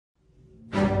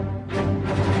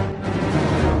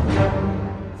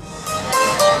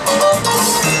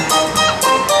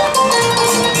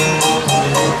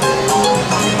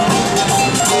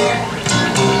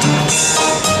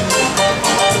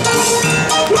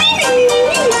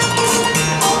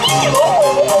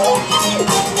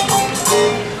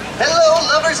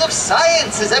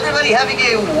everybody having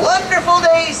a wonderful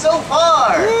day so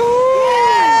far?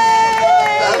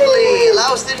 Lovely.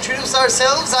 Allow us to introduce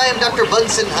ourselves. I am Dr.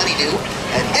 Bunsen Honeydew,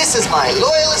 and this is my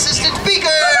loyal assistant, Beaker.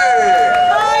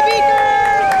 Hi,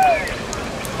 Beaker.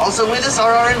 Also with us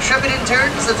are our intrepid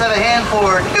interns. Let's have a hand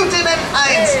for Newton and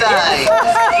Einstein.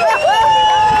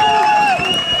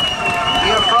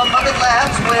 We are from Muppet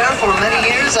Labs, where for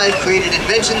many years I've created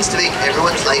inventions to make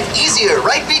everyone's life easier.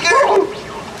 Right, Beaker?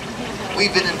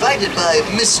 We've been invited by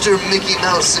Mr. Mickey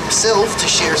Mouse himself to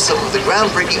share some of the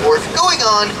groundbreaking work going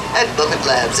on at Muppet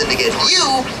Labs and to get you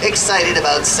excited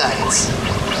about science.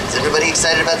 Is everybody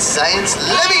excited about science?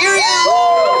 Let me hear you!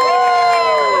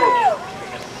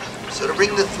 So to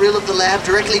bring the thrill of the lab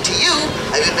directly to you,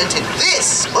 I've invented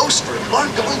this most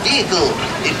remarkable vehicle.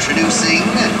 Introducing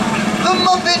the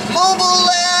Muppet Mobile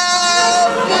Lab!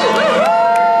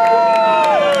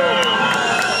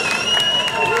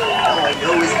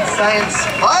 Isn't science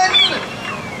fun?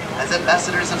 As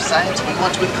ambassadors of science, we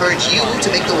want to encourage you to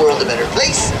make the world a better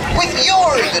place with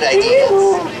your good ideas.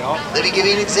 Let me give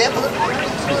you an example.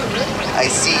 I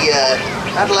see,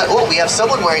 not a lot. Oh, we have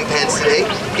someone wearing pants today.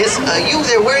 Yes, you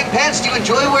there wearing pants. Do you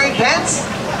enjoy wearing pants?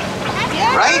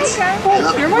 Right? I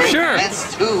love wearing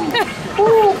pants too.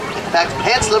 In fact,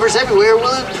 pants lovers everywhere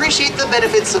will appreciate the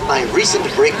benefits of my recent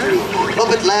breakthrough,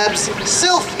 Muppet Lab's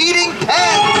self-heating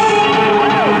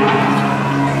pants.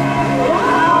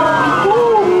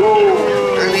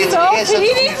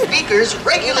 Beaker's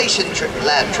regulation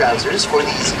lab trousers for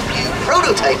these new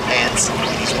prototype pants.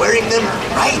 He's wearing them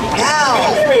right now.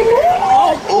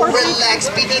 Oh, relax,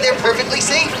 Beaky, they're perfectly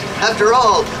safe. After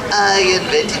all, I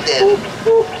invented them.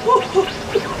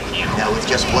 Now with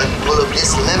just one pull of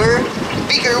this lever,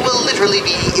 Beaker will literally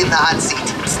be in the hot seat.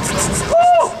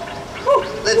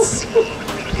 Let's see.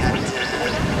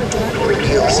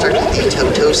 We'll start with the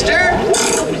toe toaster.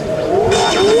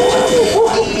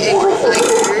 The egg reflector.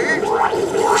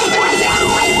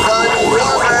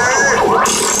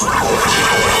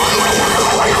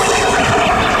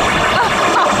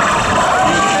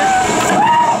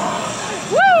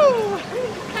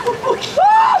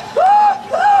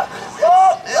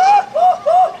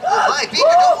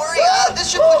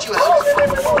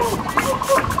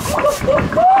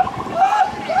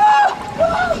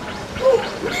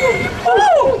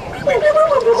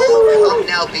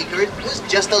 Beaker, it was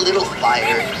just a little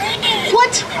fire.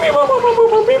 What?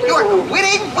 You're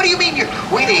quitting? What do you mean you're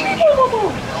quitting?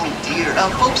 Oh dear.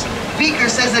 Folks, Beaker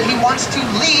says that he wants to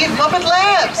leave Muppet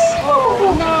Labs.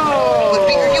 Oh no. But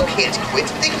Beaker, you can't quit.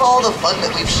 Think of all the fun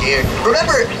that we've shared.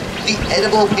 Remember the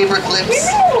edible paper clips?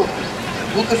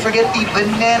 Who could forget the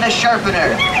banana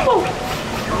sharpener?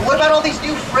 What about all these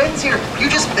new friends here? You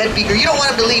just met Beaker. You don't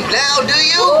want him to leave now, do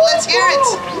you? Let's hear it.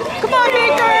 Come on,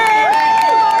 Beaker.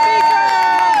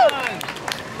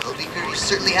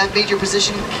 Certainly have made your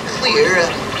position clear.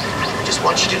 I just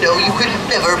want you to know you could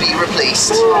never be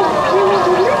replaced.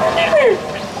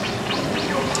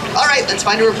 All right, let's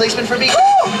find a replacement for Beaker.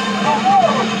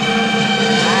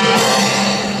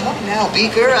 Come now,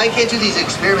 Beaker. I can't do these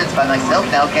experiments by myself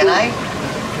now, can I?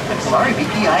 I'm sorry,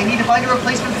 Beaky. I need to find a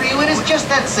replacement for you. It is just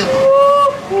that simple.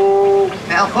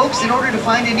 Now, folks, in order to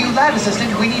find a new lab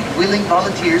assistant, we need willing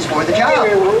volunteers for the job.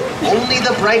 Only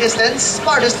the brightest and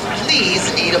smartest, please,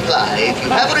 need apply. If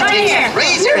you have what it takes,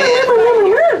 raise your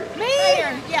hand. Me?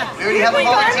 Yeah. We already have a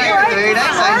volunteer. Very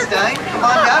nice, Einstein. Come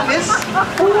on down, miss.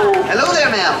 Hello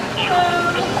there, ma'am.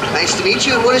 Nice to meet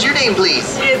you. And what is your name,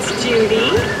 please? It's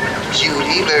Judy.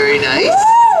 Judy, very nice.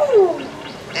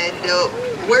 And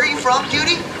where are you from,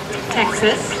 Judy?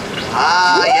 Texas.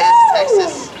 Ah, yes,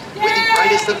 Texas. Where the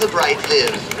brightest of the bright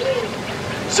live.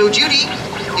 So, Judy,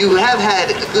 you have had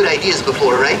good ideas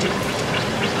before, right?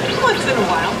 Once in a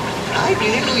while. I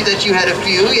knew that you had a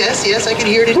few. Yes, I can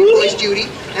hear it in your voice, Judy.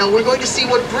 Now, we're going to see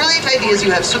what brilliant ideas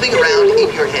you have swimming around in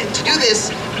your head. To do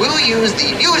this, we will use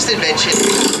the newest invention,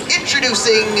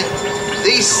 introducing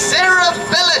the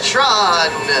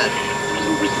Cerebellotron.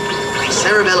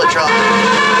 Cerebellotron.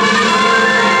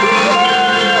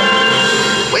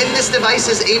 When this device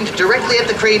is aimed directly at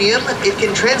the cranium, it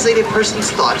can translate a person's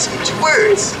thoughts into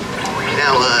words.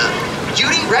 Now,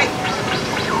 Judy, right?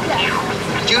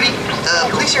 Judy,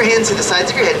 place your hands to the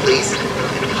sides of your head, please,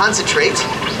 and concentrate.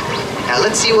 Now,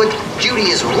 let's see what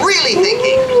Judy is really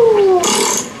thinking.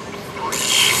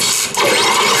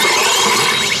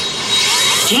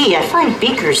 Gee, I find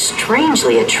Beaker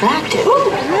strangely attractive.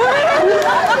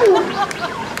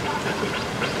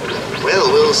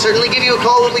 Well, we'll certainly give you a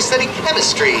call when we study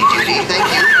chemistry, Judy. Thank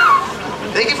you.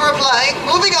 Thank you for applying.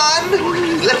 Moving on.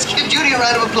 Let's give Judy a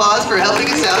round of applause for helping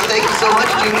us out. Thank you so much,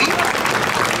 Judy.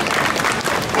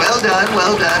 Well done,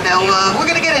 well done. Now, we're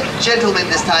gonna get a gentleman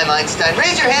this time, Einstein.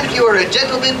 Raise your hand if you are a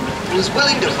gentleman who's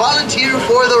willing to volunteer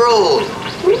for the role.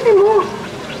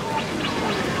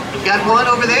 Got one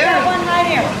over there? Yeah, one right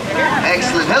here.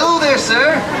 Excellent. Hello there,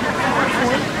 sir. A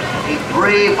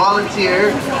brave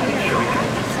volunteer.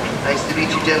 Nice to meet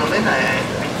you, gentlemen.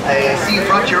 I see you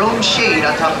brought your own shade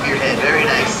on top of your head. Very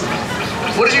nice.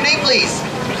 What is your name, please?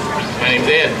 My name's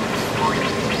Ed.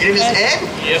 Your name is Ed?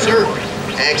 Yes, sir.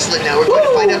 Excellent. Now we're going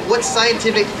to find out what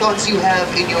scientific thoughts you have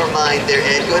in your mind there,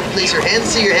 Ed. Go ahead and place your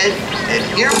hands to your head. And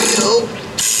here we go.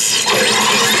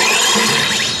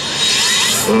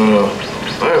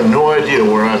 I have no idea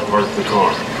where I parked the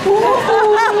car. Well,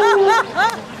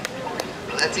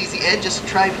 that's easy, Ed. Just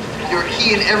try your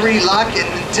key in every lock and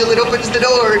until it opens the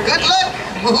door. Good luck.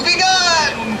 Moving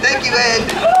on. Thank you, Ed.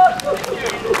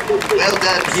 Well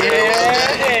done, sir.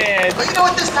 Well done. Well, you know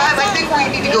what? This time I think we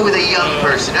need to go with a young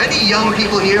person. Are any young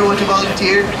people here who want to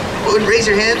volunteer? Go and raise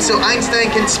your hand so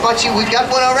Einstein can spot you. We've got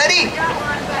one already.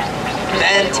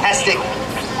 Fantastic.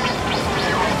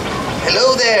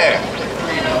 Hello there.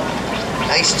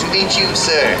 Nice to meet you,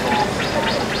 sir.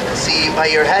 See by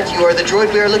your hat you are the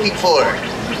droid we are looking for.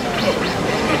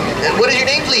 And what is your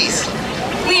name, please?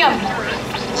 Liam.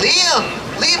 Liam!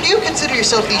 Liam, do you consider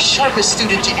yourself the sharpest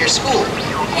student in your school?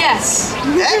 Yes.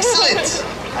 Excellent!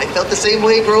 I felt the same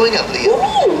way growing up, Liam.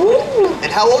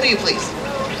 And how old are you, please?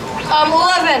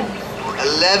 11.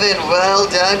 11, well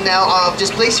done. Now,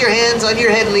 just place your hands on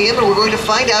your head, Liam, and we're going to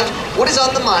find out what is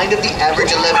on the mind of the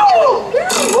average 11-year-old.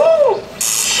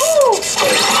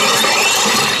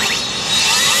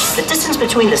 The distance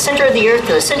between the center of the Earth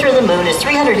to the center of the Moon is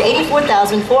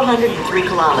 384,403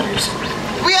 kilometers.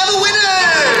 We have a winner!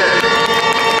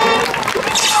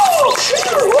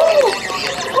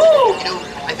 You know,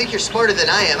 I think you're smarter than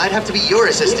I am. I'd have to be your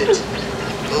assistant.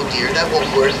 Oh dear, that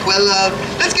won't work. Well,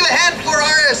 let's give a hand for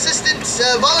our assistants,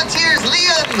 volunteers,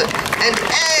 Liam and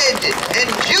Ed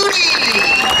and Judy.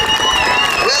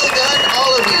 Well done,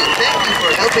 all of you. Thank you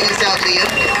for helping us out, Liam.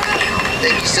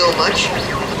 Thank you so much.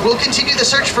 We'll continue the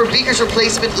search for Beaker's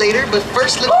replacement later, but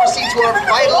first let's proceed to our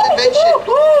final invention.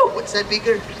 What's that,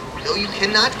 Beaker? No, you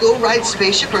cannot go ride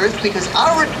Spaceship Earth because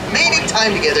our remaining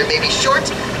time together may be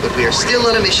short, but we are still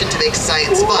on a mission to make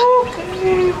science fun.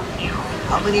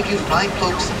 How many of you fine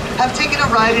folks have taken a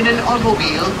ride in an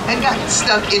automobile and gotten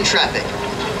stuck in traffic?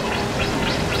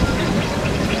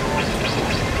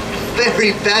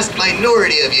 Very vast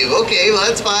minority of you. Okay, well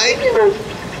that's fine.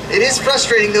 It is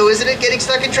frustrating though, isn't it, getting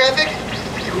stuck in traffic?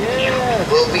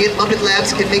 Yeah. Well, we at Muppet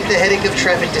Labs can make the headache of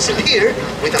traffic disappear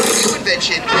with our new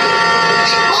invention, the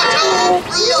Auto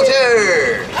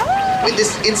Floater. With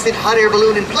this instant hot air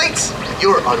balloon inflates,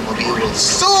 your automobile will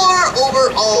soar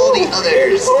over all the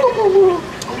others. Oh,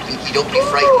 Beaky, don't be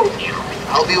frightened.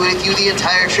 I'll be with you the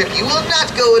entire trip. You will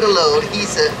not go it alone.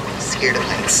 He's scared of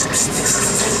heights.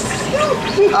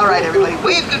 All right, everybody,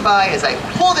 wave goodbye as I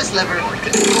pull this lever to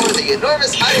explore the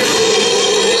enormous hot air balloon.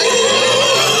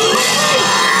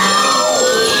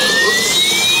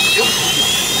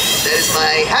 That is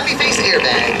my happy face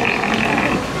airbag.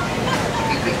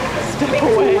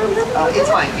 It's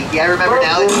fine, Beaky. I remember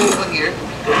now. It's this one here.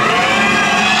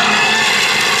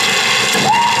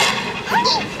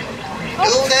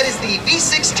 Oh, that is the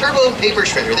V6 Turbo Paper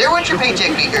Shredder. There went your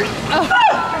paycheck, Beaker.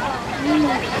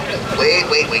 Wait.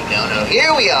 No.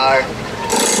 Here we are.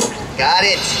 Got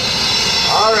it.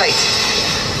 All right.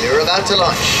 We're about to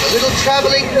launch a little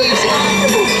traveling music.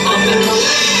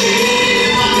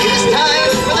 It is time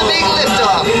for the big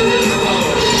liftoff.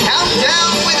 Count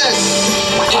down with us.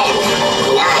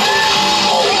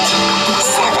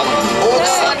 Hold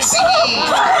on, Beaky.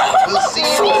 We'll see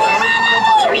you in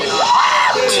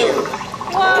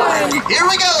 1. Here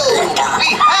we go. We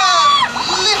have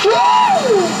liftoff.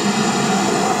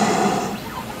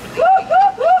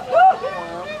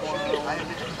 I'm in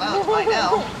the clouds by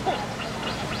now.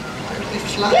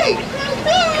 Flying.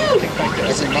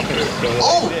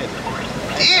 Oh,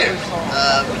 dear.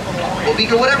 Well,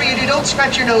 Beaker, whatever you do, don't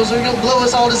scratch your nose or you'll blow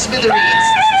us all to smithereens.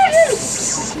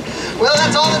 Well,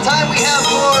 that's all the time we have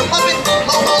for Muppet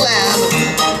Mobile Lab.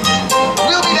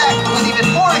 We'll be back with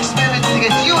even more experiments to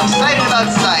get you excited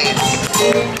about science.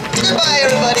 Goodbye,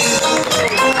 everybody.